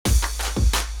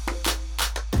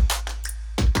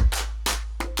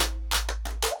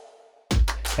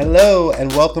Hello,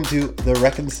 and welcome to The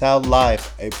Reconciled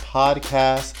Life, a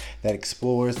podcast that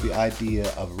explores the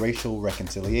idea of racial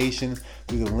reconciliation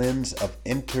through the lens of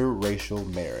interracial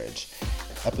marriage.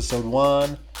 Episode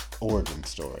 1, Origin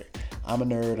Story. I'm a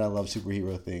nerd, I love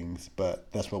superhero things,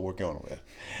 but that's what we're going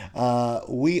with.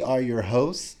 We are your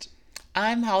hosts.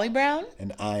 I'm Holly Brown.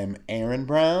 And I am Aaron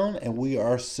Brown, and we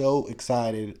are so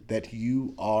excited that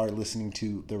you are listening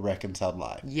to The Reconciled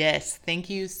Life. Yes, thank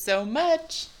you so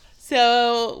much.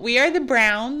 So we are the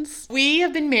Browns. We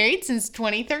have been married since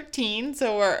 2013,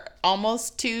 so we're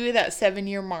almost to that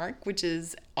 7-year mark, which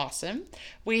is awesome.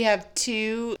 We have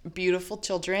 2 beautiful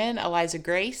children. Eliza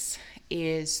Grace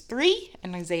is 3,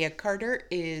 and Isaiah Carter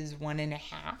is 1.5.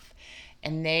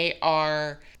 And they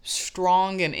are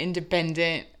strong and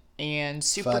independent and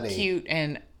super cute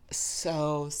and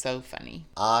so funny.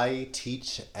 I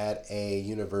teach at a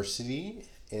university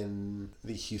in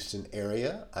the Houston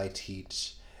area. I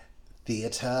teach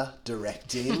theater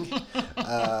directing,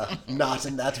 not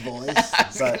in that voice,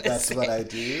 but that's what I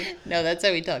do. No, that's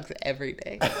how he talks every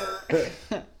day.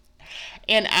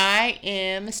 And I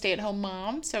am a stay-at-home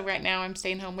mom, so right now I'm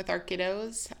staying home with our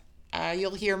kiddos.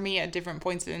 You'll hear me at different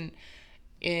points in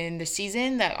the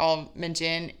season that I'll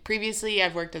mention. Previously,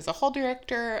 I've worked as a hall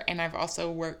director, and I've also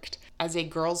worked as a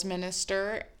girls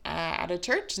minister at a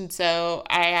church, and so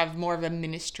I have more of a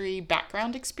ministry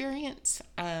background experience,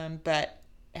 but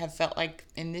have felt like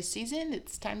in this season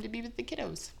it's time to be with the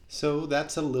kiddos. So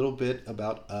that's a little bit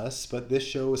about us, but this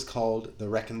show is called The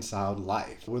Reconciled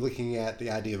Life. We're looking at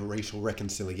the idea of racial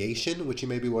reconciliation, which you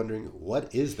may be wondering,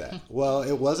 what is that? Well,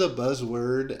 it was a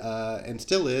buzzword and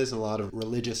still is in a lot of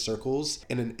religious circles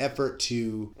in an effort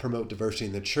to promote diversity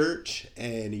in the church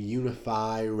and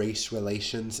unify race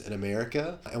relations in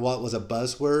America. And while it was a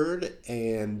buzzword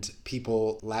and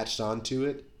people latched onto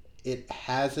it, it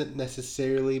hasn't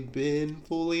necessarily been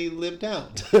fully lived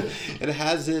out. It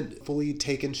hasn't fully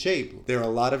taken shape. There are a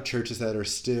lot of churches that are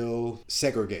still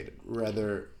segregated,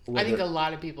 I think a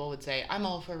lot of people would say, I'm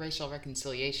all for racial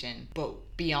reconciliation, but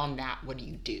beyond that, what do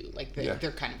you do? Like,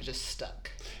 they're kind of just stuck.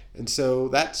 And so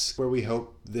that's where we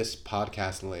hope this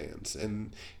podcast lands,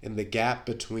 in the gap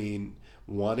between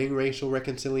wanting racial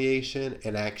reconciliation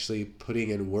and actually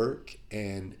putting in work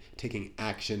and taking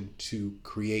action to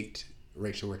create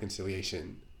racial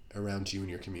reconciliation around you and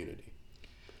your community.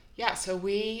 Yeah, so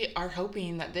we are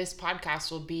hoping that this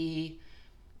podcast will be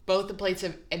both a place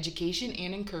of education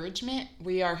and encouragement.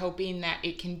 We are hoping that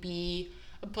it can be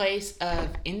a place of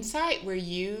insight where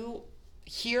you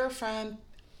hear from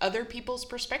other people's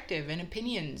perspective and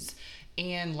opinions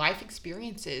and life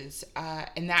experiences,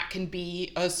 and that can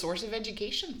be a source of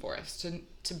education for us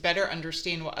to better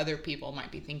understand what other people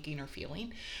might be thinking or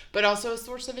feeling, but also a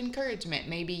source of encouragement.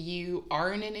 Maybe you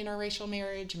are in an interracial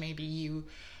marriage, maybe you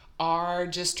are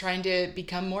just trying to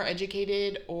become more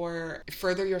educated or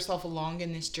further yourself along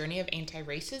in this journey of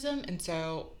anti-racism. And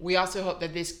so we also hope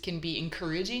that this can be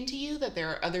encouraging to you, that there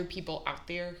are other people out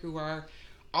there who are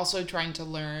also trying to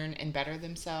learn and better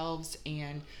themselves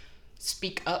and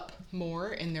speak up more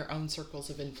in their own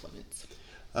circles of influence.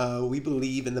 We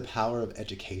believe in the power of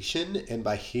education, and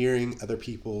by hearing other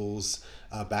people's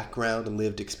background and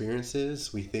lived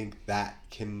experiences, we think that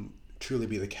can truly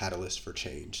be the catalyst for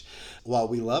change. While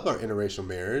we love our interracial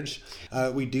marriage,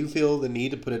 we do feel the need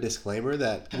to put a disclaimer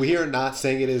that we are not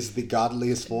saying it is the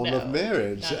godliest form of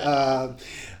marriage.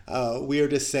 We are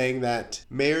just saying that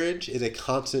marriage is a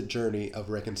constant journey of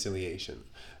reconciliation.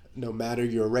 No matter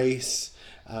your race,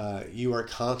 you are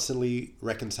constantly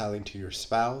reconciling to your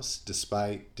spouse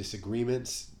despite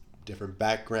disagreements, different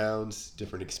backgrounds,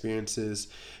 different experiences.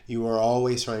 You are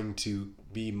always trying to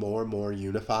be more and more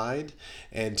unified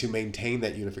and to maintain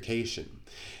that unification.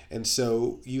 And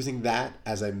so using that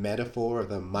as a metaphor of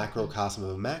the microcosm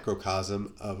of a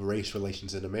macrocosm of race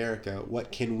relations in America,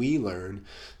 what can we learn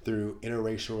through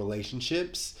interracial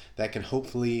relationships that can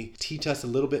hopefully teach us a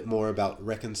little bit more about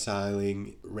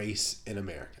reconciling race in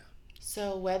America?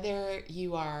 So whether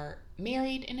you are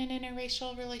married in an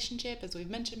interracial relationship, as we've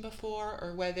mentioned before,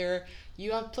 or whether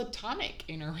you have platonic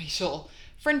interracial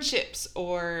friendships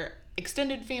or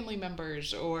extended family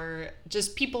members or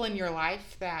just people in your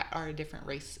life that are a different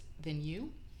race than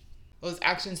you, those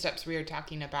action steps we are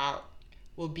talking about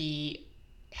will be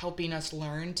helping us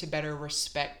learn to better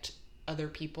respect other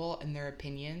people and their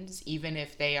opinions, even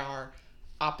if they are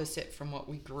opposite from what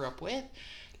we grew up with,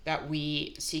 that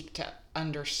we seek to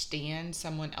understand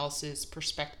someone else's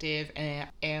perspective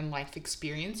and life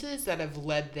experiences that have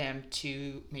led them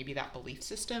to maybe that belief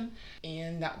system,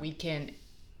 and that we can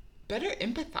better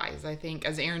empathize. I think,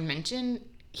 as Aaron mentioned,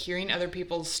 hearing other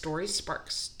people's stories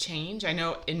sparks change. I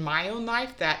know in my own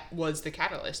life that was the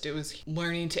catalyst. It was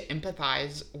learning to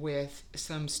empathize with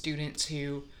some students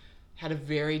who had a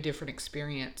very different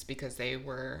experience because they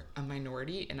were a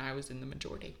minority and I was in the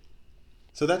majority.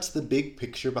 So that's the big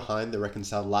picture behind the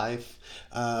Reconciled Life.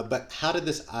 But how did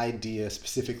this idea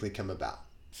specifically come about?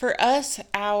 For us,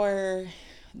 our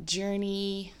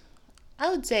journey, I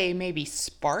would say maybe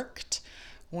sparked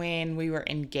when we were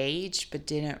engaged, but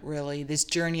didn't really, this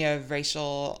journey of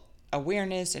racial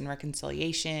awareness and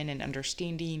reconciliation and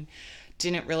understanding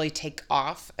didn't really take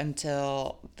off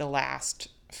until the last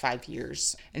 5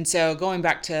 years. And so going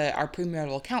back to our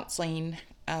premarital counseling,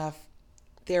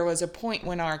 there was a point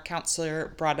when our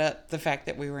counselor brought up the fact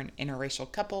that we were an interracial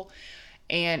couple.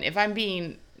 And if I'm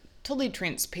being totally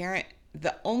transparent,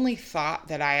 the only thought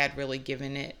that I had really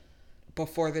given it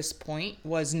before this point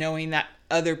was knowing that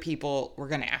other people were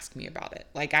going to ask me about it.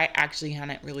 Like, I actually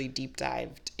hadn't really deep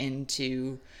dived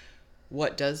into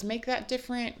what does make that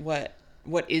different, what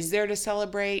is there to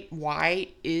celebrate, why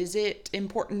is it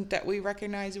important that we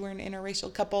recognize we're an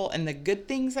interracial couple, and the good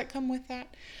things that come with that.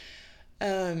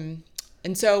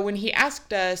 And so when he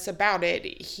asked us about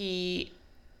it, he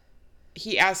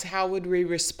asked how would we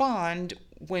respond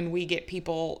when we get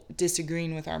people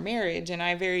disagreeing with our marriage, and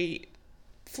I very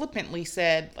flippantly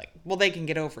said, like, well, they can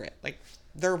get over it. Like,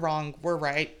 they're wrong, we're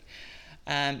right,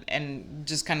 and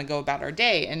just kind of go about our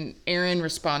day. And Aaron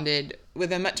responded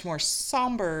with a much more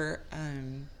somber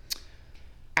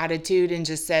attitude and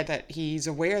just said that he's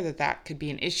aware that that could be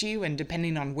an issue, and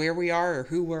depending on where we are or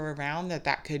who we're around,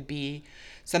 that could be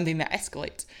something that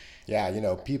escalates. Yeah,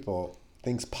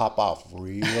 things pop off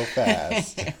real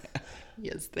fast.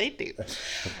 Yes, they do.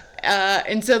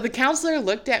 And so the counselor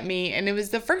looked at me, and it was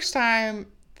the first time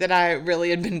that I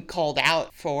really had been called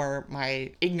out for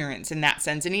my ignorance in that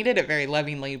sense. And he did it very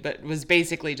lovingly, but was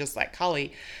basically just like,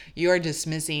 Holly, you are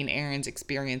dismissing Aaron's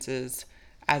experiences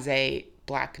as a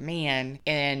Black man,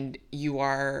 and you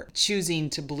are choosing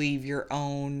to believe your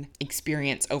own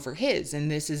experience over his.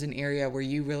 And this is an area where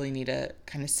you really need to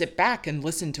kind of sit back and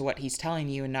listen to what he's telling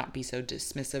you and not be so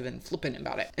dismissive and flippant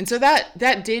about it. And so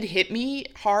that did hit me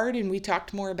hard, and we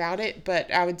talked more about it.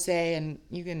 But I would say, and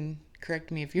you can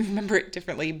correct me if you remember it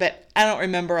differently, but I don't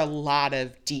remember a lot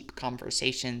of deep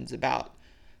conversations about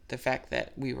the fact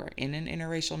that we were in an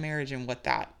interracial marriage and what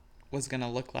that was going to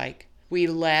look like. We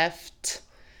left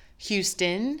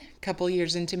Houston a couple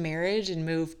years into marriage and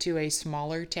moved to a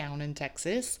smaller town in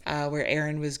Texas where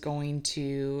Aaron was going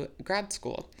to grad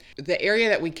school. The area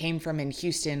that we came from in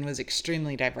Houston was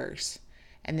extremely diverse,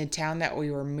 and the town that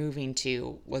we were moving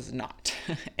to was not,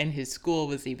 and his school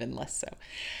was even less so.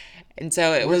 And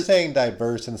so We're saying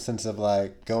diverse in the sense of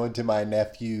like going to my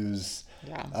nephew's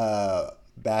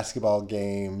basketball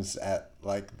games at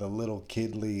like the little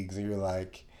kid leagues, and you're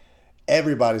like,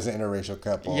 everybody's an interracial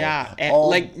couple. Yeah,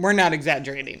 like, we're not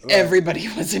exaggerating. Right. Everybody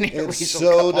was an interracial couple. It's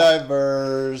so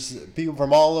diverse. People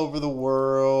from all over the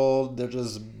world. They're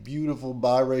just beautiful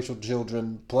biracial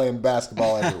children playing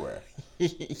basketball everywhere.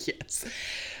 Yes.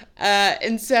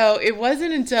 And so it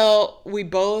wasn't until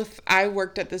I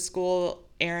worked at the school,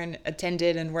 Aaron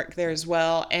attended and worked there as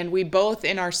well, and we both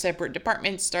in our separate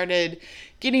departments started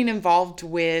getting involved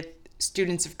with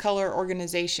students of color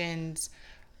organizations.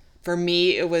 For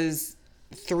me, it was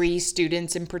 3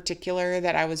 students in particular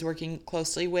that I was working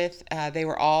closely with. They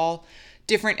were all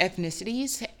different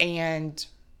ethnicities, and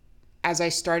as I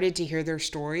started to hear their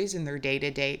stories and their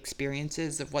day-to-day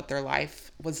experiences of what their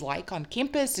life was like on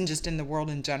campus and just in the world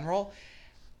in general,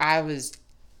 I was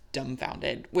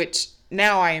dumbfounded, which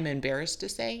now I am embarrassed to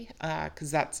say,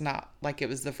 because that's not like it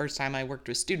was the first time I worked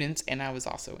with students, and I was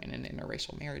also in an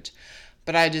interracial marriage.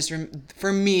 But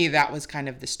for me, that was kind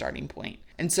of the starting point.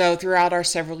 And so throughout our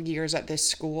several years at this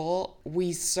school,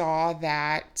 we saw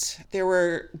that there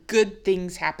were good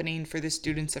things happening for the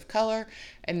students of color,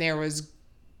 and there was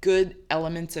good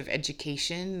elements of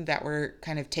education that were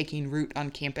kind of taking root on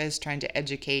campus, trying to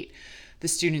educate the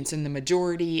students in the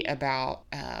majority about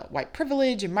white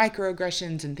privilege and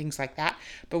microaggressions and things like that.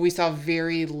 But we saw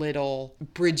very little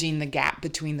bridging the gap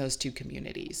between those two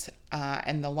communities.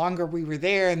 And the longer we were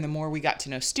there and the more we got to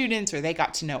know students or they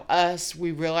got to know us,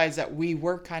 we realized that we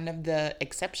were kind of the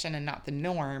exception and not the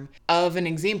norm of an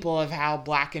example of how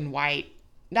Black and white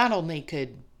not only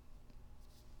could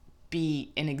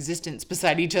be in existence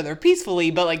beside each other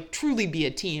peacefully, but like truly be a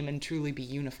team and truly be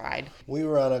unified. We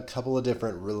were on a couple of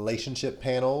different relationship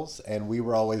panels, and we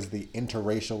were always the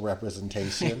interracial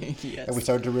representation. Yes. And we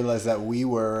started to realize that we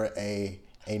were a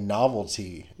a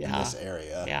novelty in Yeah. this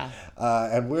area. Yeah.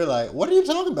 And we're like, what are you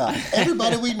talking about?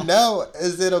 Everybody we know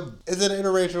is in an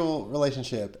interracial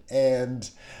relationship. And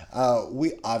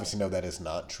we obviously know that is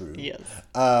not true. Yes.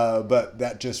 But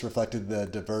that just reflected the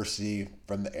diversity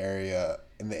from the area,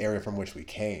 in the area from which we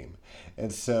came.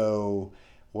 And so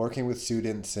working with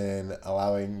students and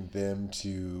allowing them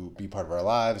to be part of our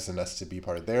lives and us to be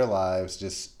part of their lives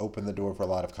just opened the door for a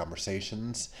lot of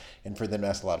conversations and for them to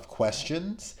ask a lot of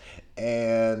questions.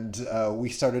 And we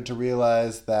started to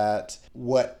realize that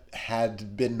what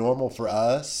had been normal for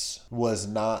us was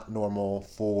not normal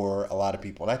for a lot of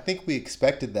people. And I think we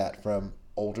expected that from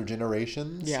older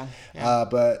generations. Yeah.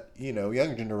 But,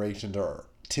 younger generations are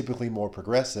typically more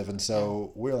progressive. And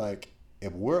so we're like,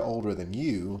 if we're older than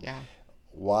you, Yeah.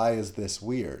 why is this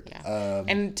weird? Yeah.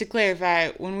 And to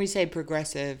clarify, when we say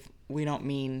progressive, we don't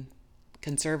mean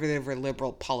conservative or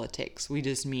liberal politics. We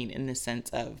just mean in the sense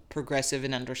of progressive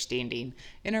and understanding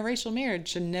interracial marriage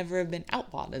should never have been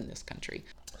outlawed in this country.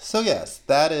 So yes,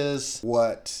 that is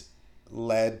what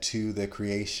led to the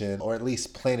creation, or at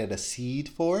least planted a seed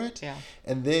for it. Yeah.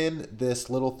 And then this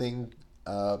little thing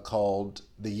called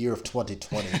the year of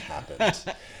 2020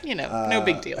 happened. No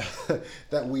big deal.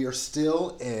 That we are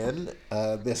still in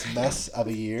this mess of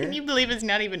a year. Can you believe it's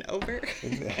not even over?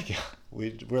 Yeah,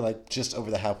 we're like just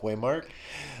over the halfway mark.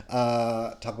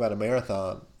 Talk about a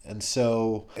marathon. And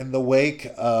so in the wake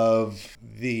of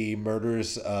the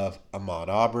murders of Ahmaud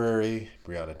Arbery,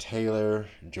 Breonna Taylor,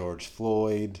 George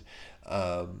Floyd,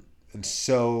 and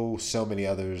so many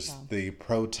others, the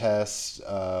protests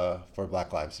for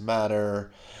Black Lives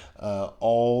Matter,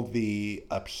 all the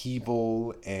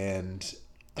upheaval and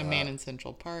The man in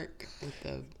Central Park with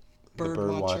the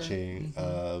bird watching,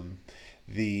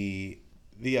 Mm-hmm.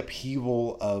 The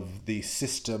upheaval of the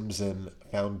systems and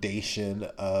foundation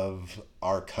of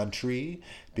our country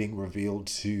being revealed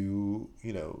to,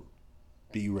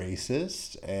 be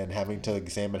racist, and having to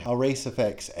examine how race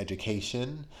affects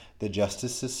education, the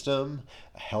justice system,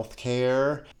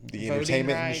 healthcare, the Voting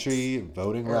entertainment rights, industry,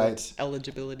 voting rights,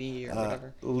 eligibility or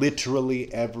whatever.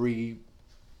 literally every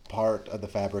part of the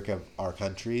fabric of our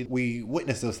country. We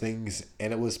witnessed those things,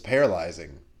 and it was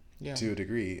paralyzing. Yeah. To a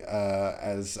degree,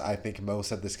 as I think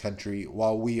most of this country,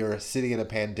 while we are sitting in a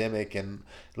pandemic and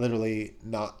literally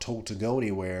not told to go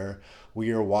anywhere, we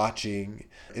are watching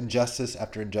injustice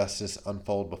after injustice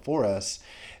unfold before us,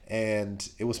 and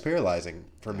it was paralyzing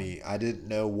for me. I didn't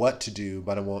know what to do,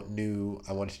 but I knew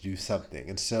I wanted to do something.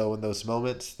 And so in those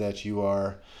moments that you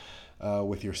are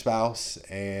with your spouse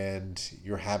and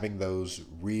you're having those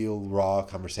real, raw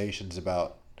conversations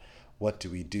about what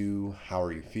do we do, how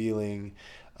are you feeling,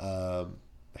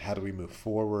 how do we move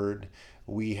forward?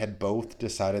 We had both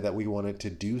decided that we wanted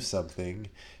to do something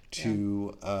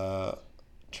to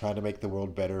try to make the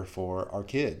world better for our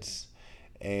kids.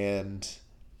 And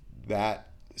that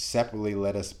separately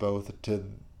led us both to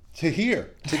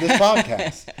this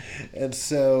podcast. And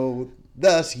so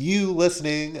thus you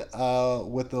listening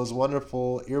with those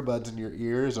wonderful earbuds in your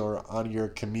ears or on your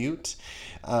commute.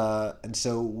 And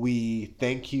so we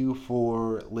thank you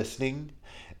for listening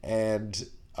and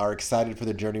are excited for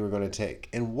the journey we're going to take.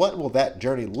 And what will that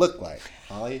journey look like,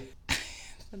 Holly?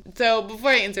 So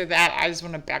before I answer that, I just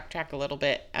want to backtrack a little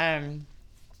bit.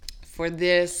 For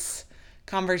this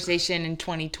conversation in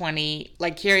 2020,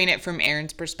 like hearing it from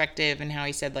Aaron's perspective and how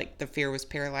he said like the fear was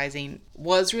paralyzing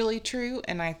was really true.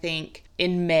 And I think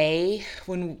in May,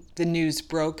 when the news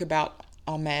broke about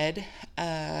Ahmed,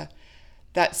 that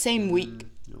same week,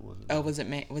 was it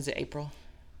May? Was it April?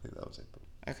 I think that was April.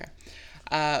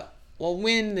 Okay. Well,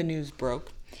 when the news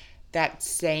broke, that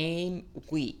same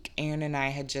week, Aaron and I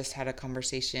had just had a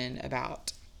conversation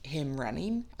about him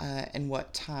running and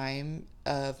what time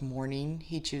of morning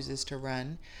he chooses to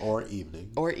run. Or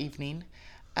evening.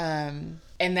 And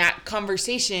that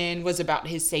conversation was about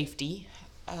his safety,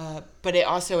 but it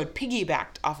also had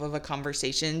piggybacked off of a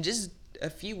conversation just a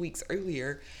few weeks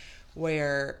earlier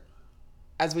where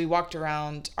as we walked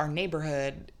around our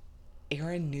neighborhood,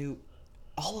 Aaron knew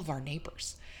all of our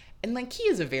neighbors. And like he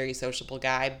is a very sociable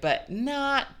guy, but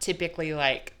not typically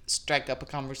like strike up a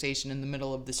conversation in the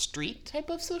middle of the street type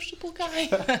of sociable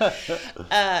guy.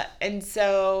 And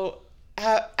so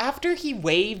after he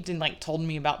waved and like told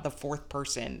me about the fourth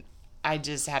person, I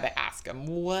just had to ask him,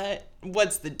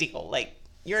 what's the deal? Like,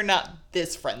 you're not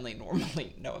this friendly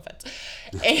normally, no offense.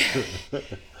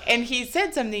 And he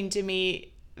said something to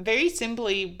me very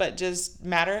simply, but just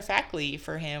matter-of-factly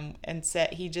for him. And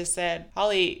he just said,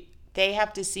 Holly, they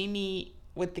have to see me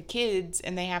with the kids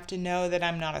and they have to know that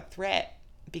I'm not a threat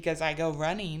because I go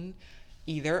running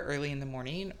either early in the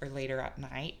morning or later at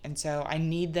night. And so I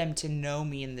need them to know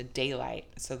me in the daylight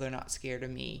so they're not scared of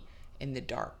me in the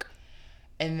dark.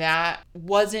 And that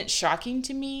wasn't shocking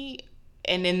to me.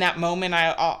 And in that moment,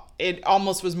 it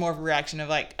almost was more of a reaction of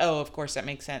like, oh, of course that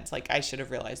makes sense. Like, I should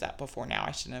have realized that before now.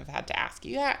 I shouldn't have had to ask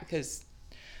you that because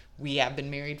we have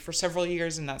been married for several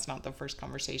years and that's not the first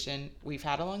conversation we've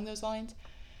had along those lines.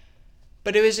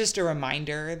 But it was just a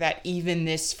reminder that even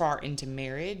this far into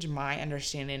marriage, my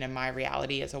understanding and my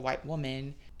reality as a white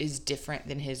woman is different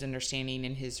than his understanding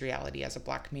and his reality as a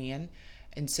black man.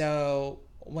 And so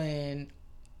when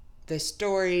the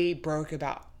story broke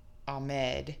about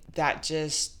Ahmed, that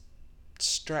just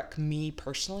struck me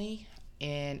personally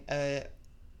in a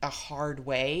hard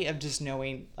way of just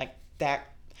knowing like that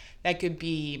could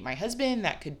be my husband,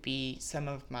 that could be some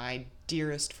of my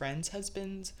dearest friends'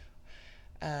 husbands,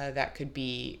 that could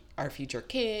be our future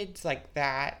kids. Like,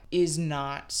 that is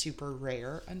not super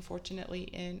rare, unfortunately,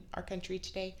 in our country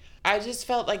today. I just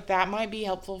felt like that might be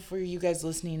helpful for you guys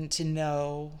listening to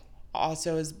know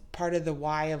also as part of the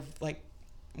why of like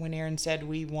when Aaron said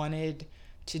we wanted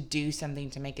to do something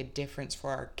to make a difference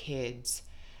for our kids.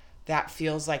 That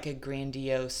feels like a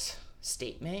grandiose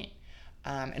statement.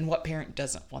 And what parent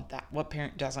doesn't want that? What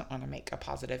parent doesn't want to make a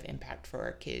positive impact for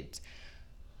our kids?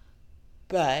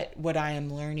 But what I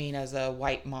am learning as a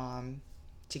white mom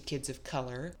to kids of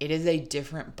color, it is a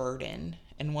different burden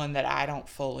and one that I don't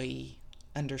fully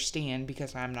understand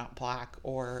because I'm not black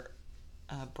or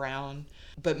brown.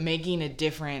 But making a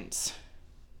difference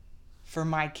for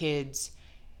my kids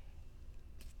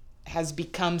has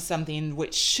become something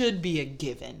which should be a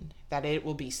given, that it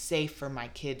will be safe for my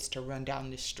kids to run down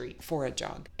the street for a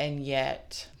jog. And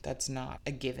yet that's not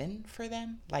a given for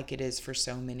them like it is for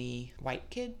so many white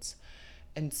kids.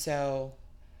 And so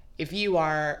if you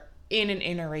are in an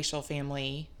interracial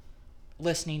family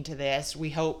listening to this, we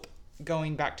hope,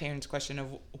 going back to Aaron's question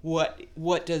of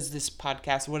what does this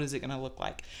podcast, what is it going to look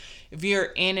like? If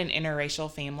you're in an interracial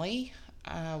family,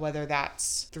 whether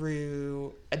that's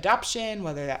through adoption,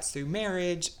 whether that's through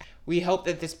marriage, we hope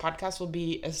that this podcast will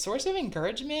be a source of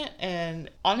encouragement and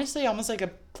honestly almost like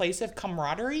a place of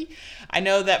camaraderie. I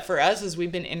know that for us, as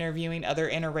we've been interviewing other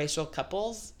interracial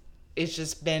couples, it's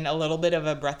just been a little bit of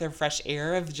a breath of fresh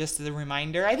air of just the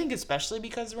reminder. I think especially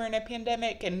because we're in a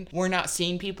pandemic and we're not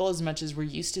seeing people as much as we're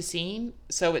used to seeing.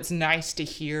 So it's nice to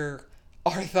hear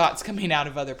our thoughts coming out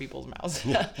of other people's mouths.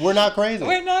 Yeah, we're not crazy.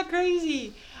 We're not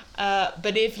crazy.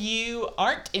 But if you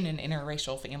aren't in an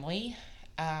interracial family,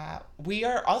 we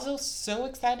are also so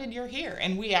excited you're here.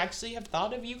 And we actually have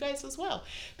thought of you guys as well,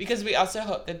 because we also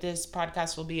hope that this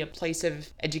podcast will be a place of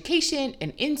education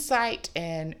and insight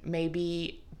and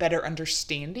maybe better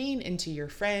understanding into your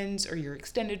friends or your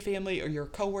extended family or your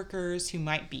coworkers who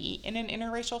might be in an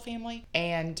interracial family.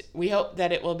 And we hope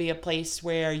that it will be a place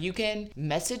where you can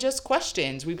message us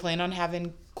questions. We plan on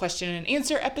having question and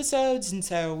answer episodes, and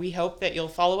so we hope that you'll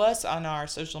follow us on our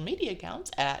social media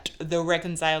accounts at The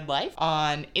Reconciled Life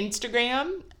on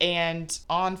Instagram and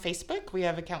on Facebook. We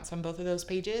have accounts on both of those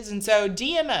pages, and so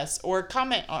DM us or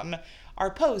comment on our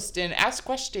post and ask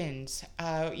questions.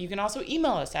 You can also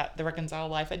email us at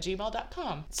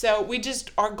thereconciledlife@gmail.com. So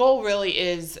our goal really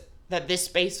is that this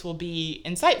space will be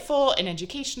insightful and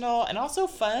educational and also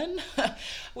fun.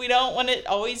 We don't want it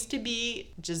always to be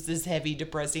just this heavy,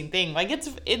 depressing thing. Like,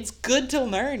 it's good to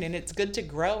learn and it's good to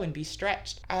grow and be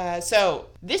stretched. So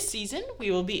this season,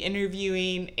 we will be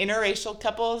interviewing interracial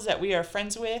couples that we are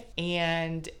friends with,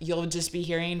 and you'll just be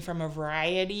hearing from a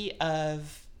variety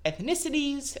of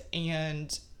ethnicities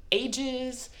and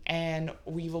ages, and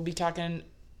we will be talking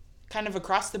kind of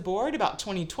across the board about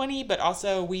 2020, but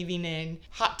also weaving in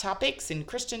hot topics and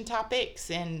Christian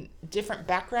topics and different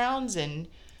backgrounds and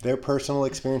their personal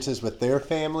experiences with their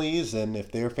families, and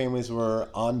if their families were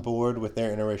on board with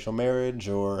their interracial marriage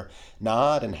or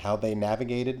not, and how they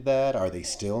navigated that. Are they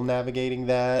still navigating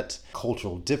that?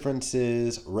 Cultural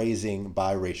differences, raising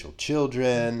biracial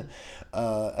children.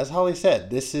 As Holly said,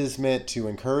 this is meant to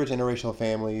encourage interracial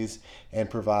families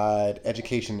and provide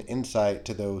education and insight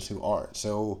to those who aren't.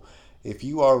 So if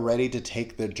you are ready to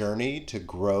take the journey to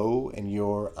grow in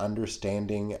your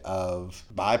understanding of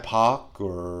BIPOC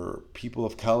or people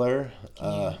of color.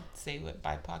 Can you say what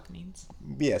BIPOC means?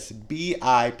 Yes,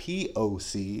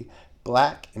 BIPOC,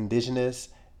 Black, Indigenous,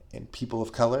 and people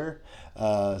of color.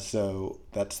 So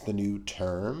that's the new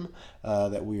term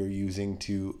that we are using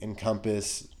to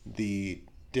encompass the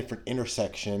different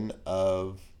intersection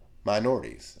of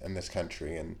minorities in this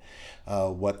country and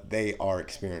what they are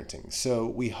experiencing. So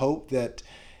we hope that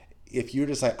if you're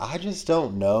just like, I just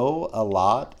don't know a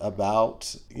lot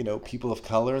about, people of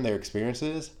color and their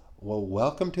experiences, Well,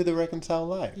 welcome to the Reconciled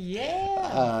Life.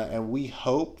 Yeah. And we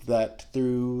hope that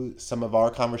through some of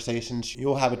our conversations,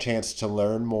 you'll have a chance to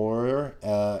learn more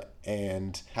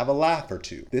and have a laugh or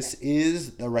two. This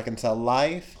is the Reconciled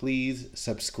Life. Please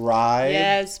subscribe.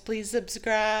 Yes, please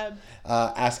subscribe.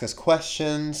 Ask us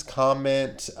questions,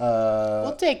 comment.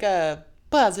 We'll take a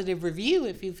positive review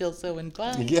if you feel so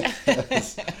inclined.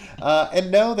 Yes. And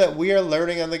know that we are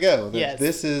learning on the go. That Yes.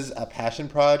 This is a passion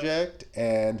project,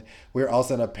 and we're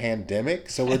also in a pandemic,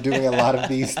 so we're doing a lot of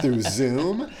these through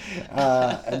Zoom.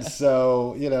 And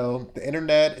so, the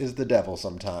internet is the devil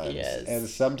sometimes. Yes. And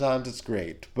sometimes it's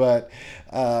great. But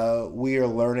we are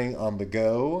learning on the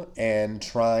go and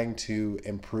trying to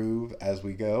improve as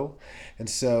we go. And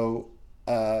so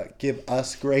give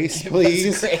us grace,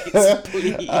 please.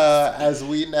 As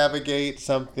we navigate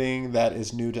something that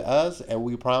is new to us, and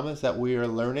we promise that we are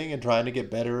learning and trying to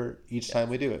get better each time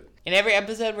we do it. In every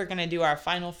episode, we're going to do our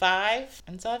final 5.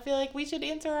 And so I feel like we should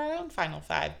answer our own final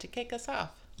 5 to kick us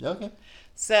off. Okay.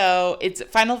 So it's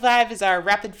final 5 is our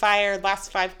rapid fire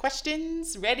last 5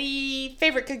 questions. Ready?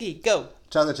 Favorite cookie? Go.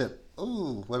 Chocolate chip.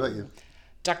 Ooh, what about you?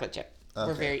 Chocolate chip. Okay.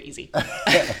 We're very easy.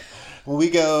 When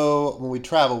we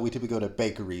travel, we typically go to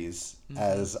bakeries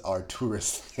as our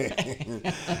tourist thing.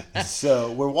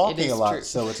 So we're walking a lot, true.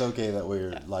 so it's okay that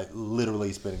we're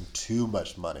literally spending too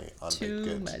much money on baked goods.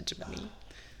 Too much money.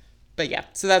 But yeah,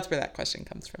 so that's where that question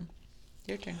comes from.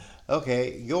 Your turn.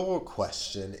 Okay, your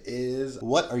question is,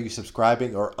 what are you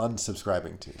subscribing or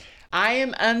unsubscribing to? I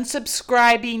am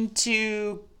unsubscribing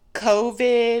to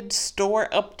COVID store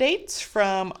updates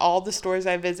from all the stores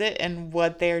I visit and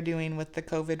what they're doing with the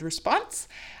COVID response.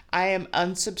 I am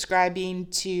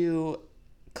unsubscribing to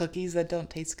cookies that don't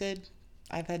taste good.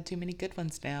 I've had too many good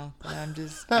ones now. I'm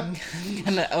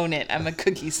gonna own it. I'm a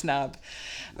cookie snob.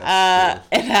 And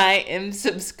I am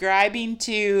subscribing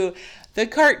to the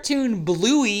cartoon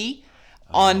Bluey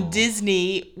on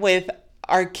Disney with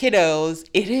our kiddos.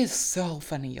 It is so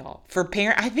funny, y'all. For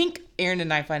parents, I think Aaron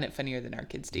and I find it funnier than our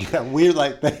kids do. Yeah, we're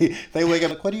like, they wake up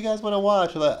like, what do you guys want to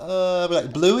watch? We're like, we're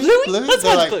like, Bluey? Bluey? Let's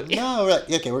They're watch like, Bluey. no, we're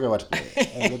like, okay, we're gonna watch Bluey.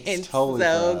 And It's totally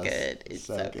so for us. good. It's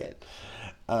so good.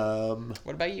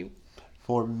 What about you?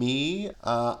 For me,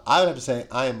 I would have to say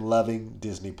I am loving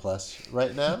Disney Plus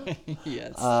right now.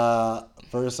 Yes.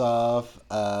 First off,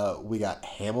 we got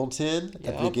Hamilton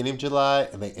at the beginning of July,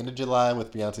 and they ended July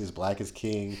with Beyonce's Black is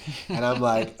King. And I'm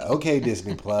like, okay,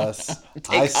 Disney Plus,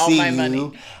 I see my you,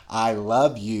 money. I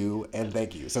love you, and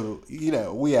thank you. So,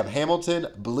 we have Hamilton,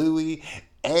 Bluey,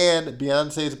 and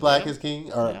Beyonce's Black is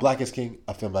King, or Black is King,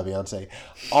 a film by Beyonce,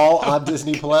 all on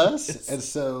Disney Plus. And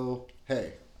so,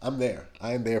 hey, I'm there.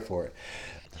 I am there for it.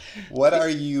 What are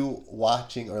you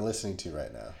watching or listening to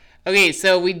right now? Okay,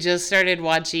 so we just started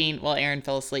watching, well, Aaron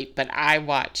fell asleep, but I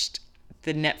watched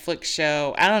the Netflix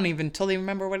show. I don't even totally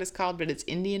remember what it's called, but it's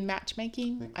Indian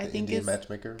Matchmaking. I think Indian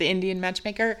Matchmaker? The Indian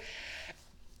Matchmaker.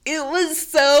 It was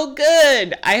so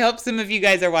good. I hope some of you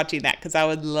guys are watching that because I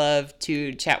would love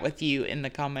to chat with you in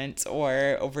the comments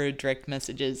or over direct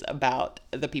messages about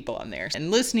the people on there.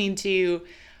 And listening to,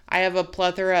 I have a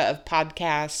plethora of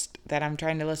podcasts that I'm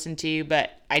trying to listen to,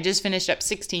 but I just finished up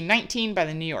 1619 by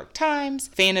the New York Times.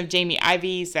 Fan of Jamie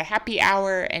Ivy's The Happy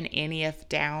Hour and Annie F.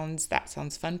 Downs' That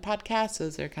Sounds Fun podcast.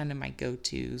 Those are kind of my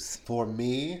go-tos. For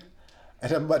me,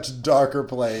 at a much darker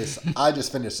place, I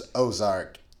just finished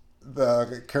Ozark.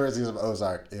 The Currencies of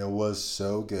Ozark. It was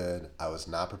so good. I was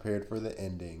not prepared for the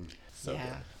ending. So yeah,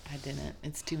 good. I didn't.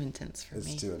 It's too intense for me.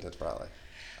 It's too intense, probably.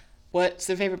 What's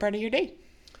the favorite part of your day?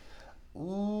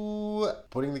 Ooh,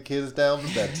 putting the kids down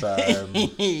for bedtime.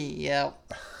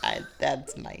 Yep,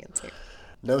 that's my answer.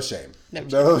 No shame.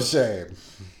 No shame.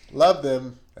 Love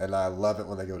them, and I love it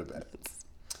when they go to bed.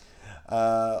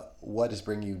 What does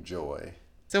bring you joy?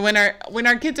 So when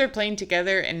our kids are playing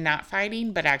together and not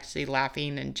fighting, but actually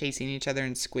laughing and chasing each other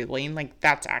and squiggling, like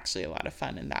that's actually a lot of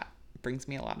fun, and that brings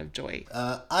me a lot of joy.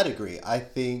 I'd agree. I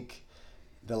think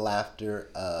the laughter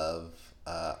of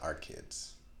our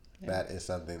kids. That is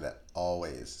something that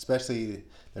always, especially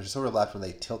there's a sort of laughter when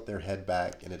they tilt their head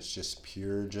back and it's just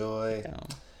pure joy. Yeah.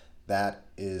 That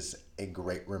is a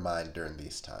great reminder in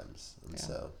these times. And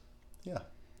so, yeah.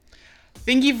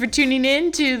 Thank you for tuning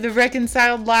in to The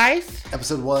Reconciled Life.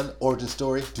 Episode 1, Origin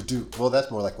Story. Well,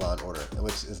 that's more like Law and Order,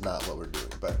 which is not what we're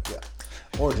doing. But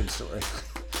yeah, Origin Story.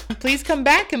 Please come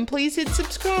back and please hit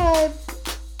subscribe.